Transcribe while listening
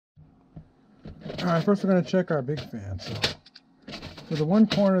Alright, first we're going to check our big fan. So, for the one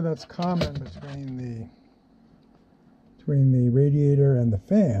corner that's common between the radiator and the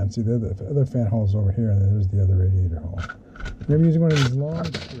fan, see the other fan hole's over here, and then there's the other radiator hole. I'm using one of these long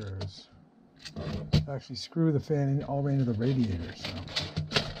screws to actually screw the fan in all the way into the radiator. So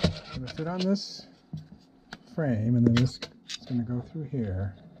I'm going to fit on this frame, and then this is going to go through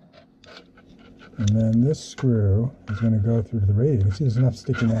here. And then this screw is going to go through to the radiator. You can see there's enough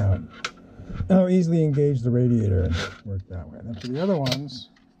sticking out. I'll easily engage the radiator and work that way. Then for the other ones,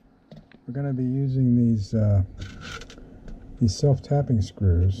 we're going to be using these self-tapping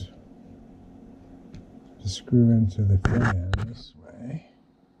screws to screw into the fan this way.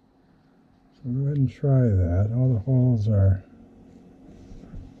 So we'll go ahead and try that. All the holes are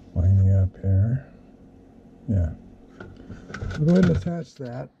lining up here. Yeah. We'll go ahead and attach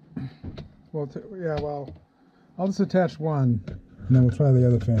that. Well, I'll just attach one, and then we'll try the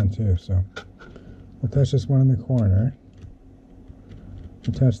other fan too. So we'll attach this one in the corner.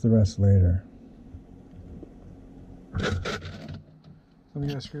 Attach the rest later. Let me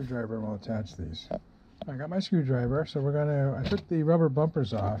get a screwdriver and we'll attach these. I got my screwdriver, so I took the rubber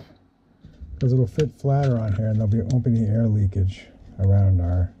bumpers off because it'll fit flatter on here, and there'll won't be any air leakage around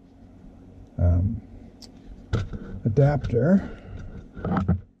our adapter.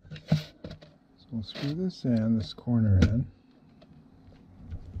 So we'll screw this corner in.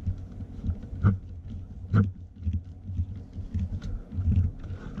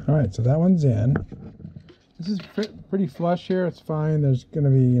 Alright, so that one's in. This is pretty flush here. It's fine. There's going to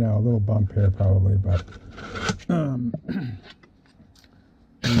be, a little bump here probably, but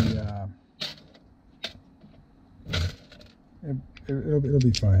it'll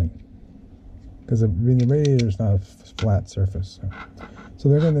be fine because the radiator is not a flat surface. So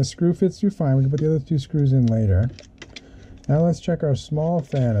the screw fits through fine. We can put the other two screws in later. Now let's check our small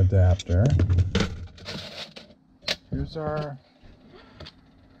fan adapter. Here's our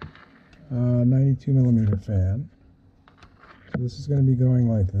 92 millimeter fan. So this is going to be going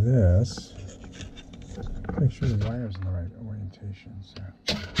like this. Make sure the wire's in the right orientation. So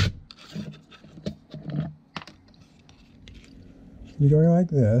be going like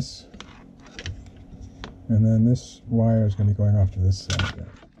this, and then this wire is going to be going off to this side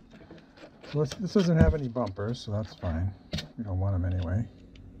there. So this doesn't have any bumpers, so that's fine. We don't want them anyway.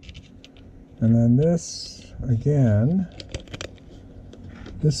 And then this again.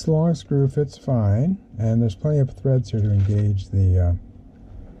 This long screw fits fine, and there's plenty of threads here to engage the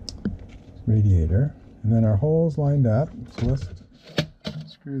radiator. And then our holes lined up, so let's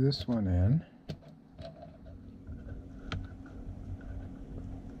screw this one in.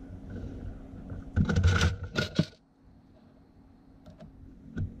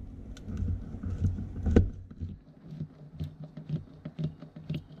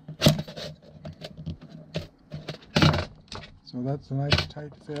 So that's a nice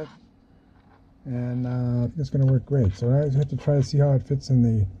tight fit, and I think it's going to work great. So I have to try to see how it fits in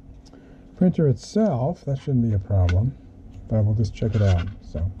the printer itself. That shouldn't be a problem, but we'll just check it out.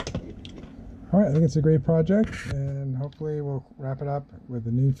 So, all right, I think it's a great project, and hopefully we'll wrap it up with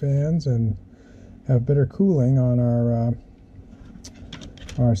the new fans and have better cooling on our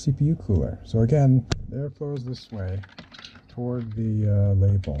CPU cooler. So again, air flows this way toward the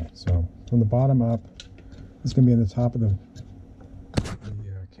label. So from the bottom up, it's going to be in the top of the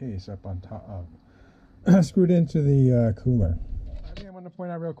case up on top of screwed into the cooler. I think I want to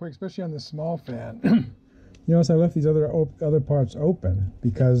point out real quick, especially on the small fan, notice I left these other parts open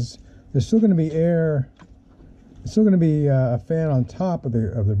because there's still going to be air. There's still going to be a fan on top of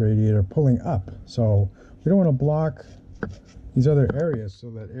the radiator pulling up. So we don't want to block these other areas so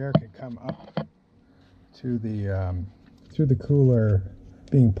that air can come up to the through the cooler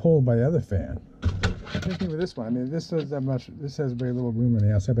being pulled by the other fan. Same thing with this one. I mean, this has very little room on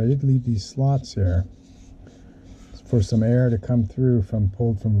the outside, but I did leave these slots here for some air to come through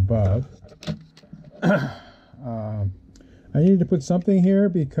pulled from above. I needed to put something here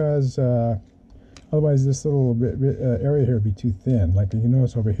because otherwise this little area here would be too thin. Like you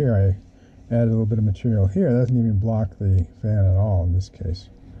notice over here, I added a little bit of material here. That doesn't even block the fan at all in this case.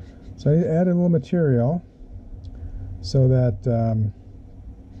 So I added a little material so that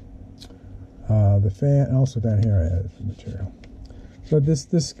the fan, and also down here I added some material. But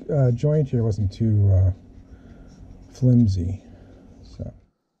this joint here wasn't too flimsy. So,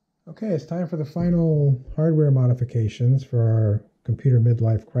 okay, it's time for the final hardware modifications for our computer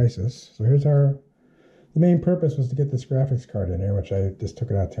midlife crisis. So here's the main purpose was to get this graphics card in here, which I just took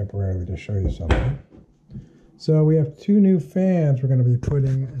it out temporarily to show you something. So we have two new fans we're going to be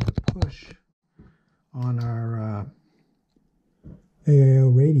putting as a push on our AIO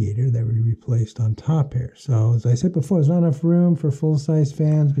radiator that we replaced on top here. So as I said before, there's not enough room for full-size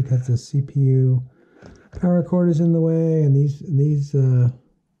fans because the CPU power cord is in the way, and these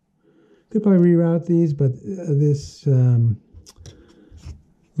could probably reroute these, but this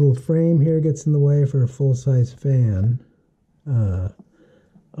little frame here gets in the way for a full-size fan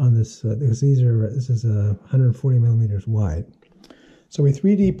on this because this is 140 millimeters wide. So we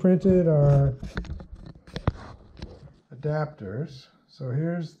 3D printed our adapters. So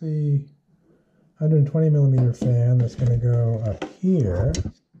here's the 120 millimeter fan that's going to go up here.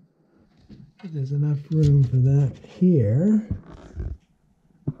 There's enough room for that here.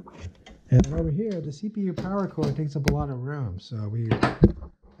 And over here, the CPU power cord takes up a lot of room. So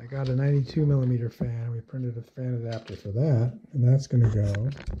I got a 92 millimeter fan. We printed a fan adapter for that. And that's going to go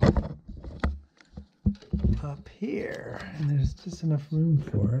up here. And there's just enough room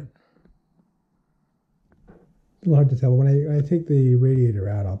for it. A little hard to tell, but when I take the radiator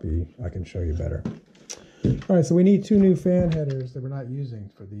out, I can show you better. All right, so we need 2 new fan headers that we're not using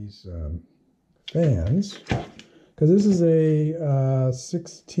for these fans, because this is a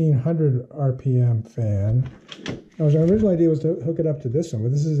 1600 RPM fan. Now, our original idea was to hook it up to this one,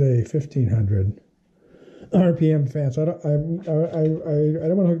 but this is a 1500 RPM fan. So I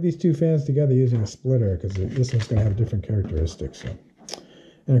don't want to hook these 2 fans together using a splitter, because this one's going to have different characteristics. So.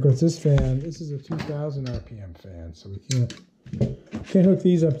 And of course, this fan, this is a 2000 RPM fan, so we can't hook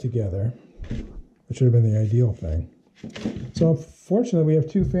these up together, which would have been the ideal thing. So fortunately, we have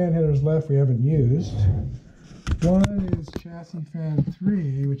 2 fan headers left we haven't used. One is chassis fan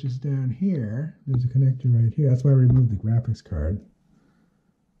 3, which is down here. There's a connector right here. That's why I removed the graphics card.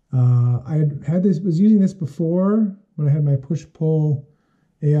 I was using this before when I had my push-pull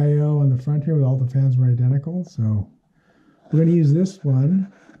AIO on the front here, where all the fans were identical. So we're going to use this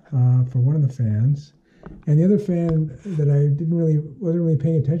one for one of the fans, and the other fan that I wasn't really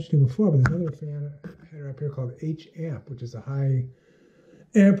paying attention to before, but there's another fan header up here called H-amp, which is a high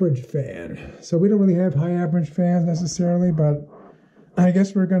amperage fan. So we don't really have high amperage fans necessarily, but I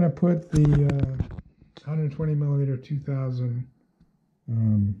guess we're going to put the 120 millimeter 2000.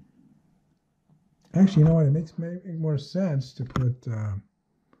 Actually, you know what? It makes more sense to put.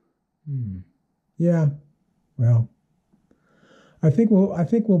 Yeah, well. I think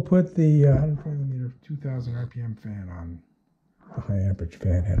we'll put the 120 millimeter 2000 RPM fan on the high amperage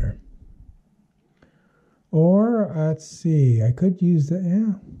fan header. Or let's see, I could use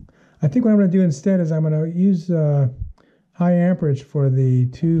the I think what I'm going to do instead is I'm going to use high amperage for the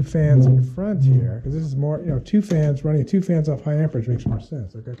 2 fans in front here, because this is more 2 fans running 2 fans off high amperage makes more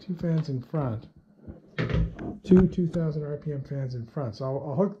sense. I've got 2 fans in front, 2 2000 RPM fans in front. So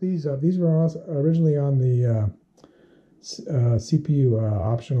I'll hook these up. These were also originally on the CPU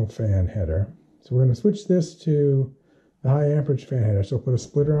optional fan header. So we're going to switch this to the high amperage fan header. So we'll put a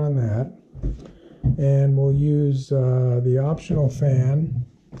splitter on that, and we'll use the optional fan,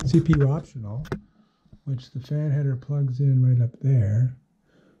 CPU optional, which the fan header plugs in right up there.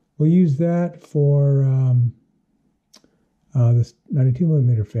 We'll use that for this 92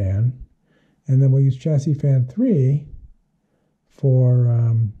 millimeter fan, and then we'll use chassis fan 3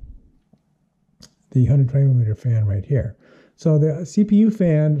 for the 120 millimeter fan right here. So the CPU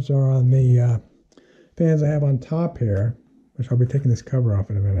fans are on the fans I have on top here, which I'll be taking this cover off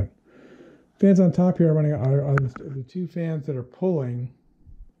in a minute. Fans on top here are the 2 fans that are pulling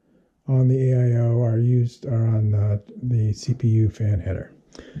on the AIO are on the CPU fan header.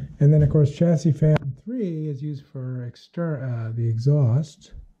 And then of course chassis fan 3 is used for the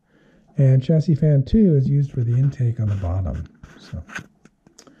exhaust, and chassis fan 2 is used for the intake on the bottom. So.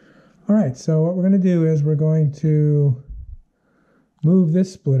 All right, so what we're going to do is we're going to move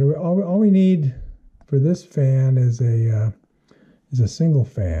this splitter. All we need for this fan is a single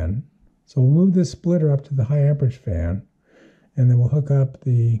fan. So we'll move this splitter up to the high amperage fan, and then we'll hook up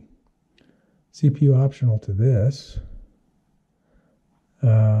the CPU optional to this,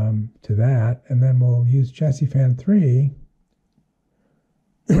 to that, and then we'll use chassis fan 3.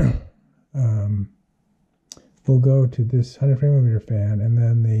 We'll go to this 100 millimeter fan, and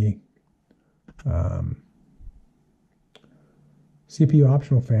then the CPU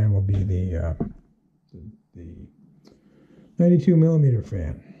optional fan will be the 92 millimeter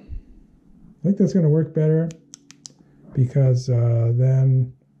fan. I think that's going to work better, because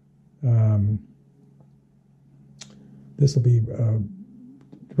then this will be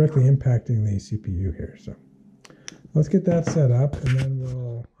directly impacting the CPU here. So let's get that set up, and then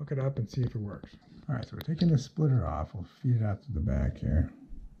we'll hook it up and see if it works. All right, so we're taking the splitter off. We'll feed it out to the back here.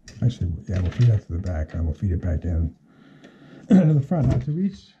 Actually, yeah, we'll feed it out to the back, and we'll feed it back in to the front. Now, to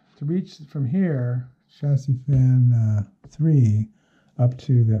reach from here, chassis fan 3, up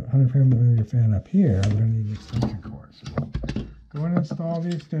to the 100mm fan up here, we're going to need an extension cord. So go and install the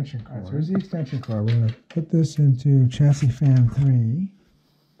extension cord. So here's the extension cord. We're going to put this into chassis fan 3.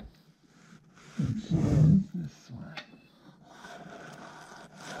 Which is this one.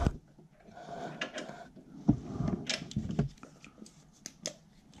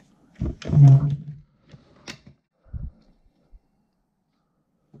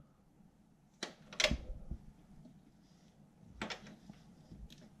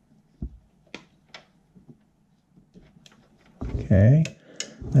 Okay,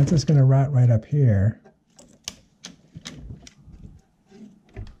 that's just going to route right up here.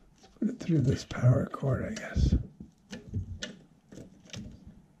 Let's put it through this power cord, I guess.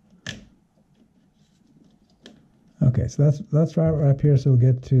 Okay, so that's right up here, so we'll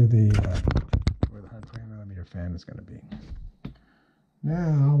get to the where the 120mm fan is going to be.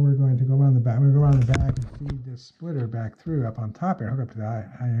 Now we're going to go around the back. We're going to go around the back and feed this splitter back through up on top here, hook up to the high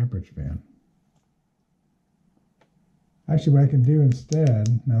amperage fan. Actually, what I can do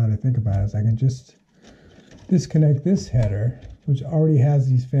instead, now that I think about it, is I can just disconnect this header, which already has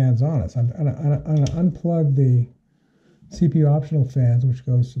these fans on it. So I'm going to unplug the CPU optional fans, which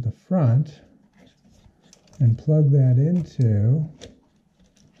goes to the front, and plug that into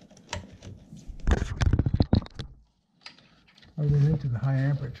the high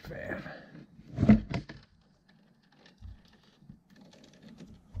amperage fan.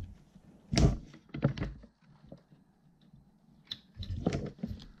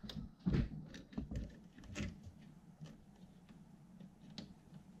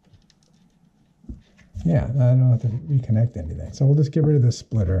 Yeah, I don't have to reconnect anything. So we'll just get rid of this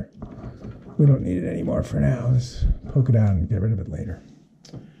splitter. We don't need it anymore for now. Just poke it out and get rid of it later.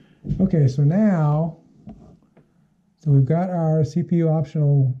 Okay, so now, we've got our CPU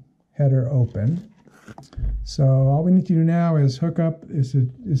optional header open. So all we need to do now is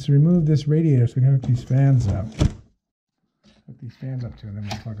to remove this radiator so we can hook these fans up. Hook these fans up to, and then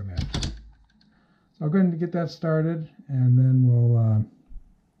we'll plug them in. So I'll go ahead and get that started, and then we'll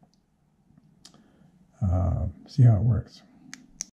see how it works.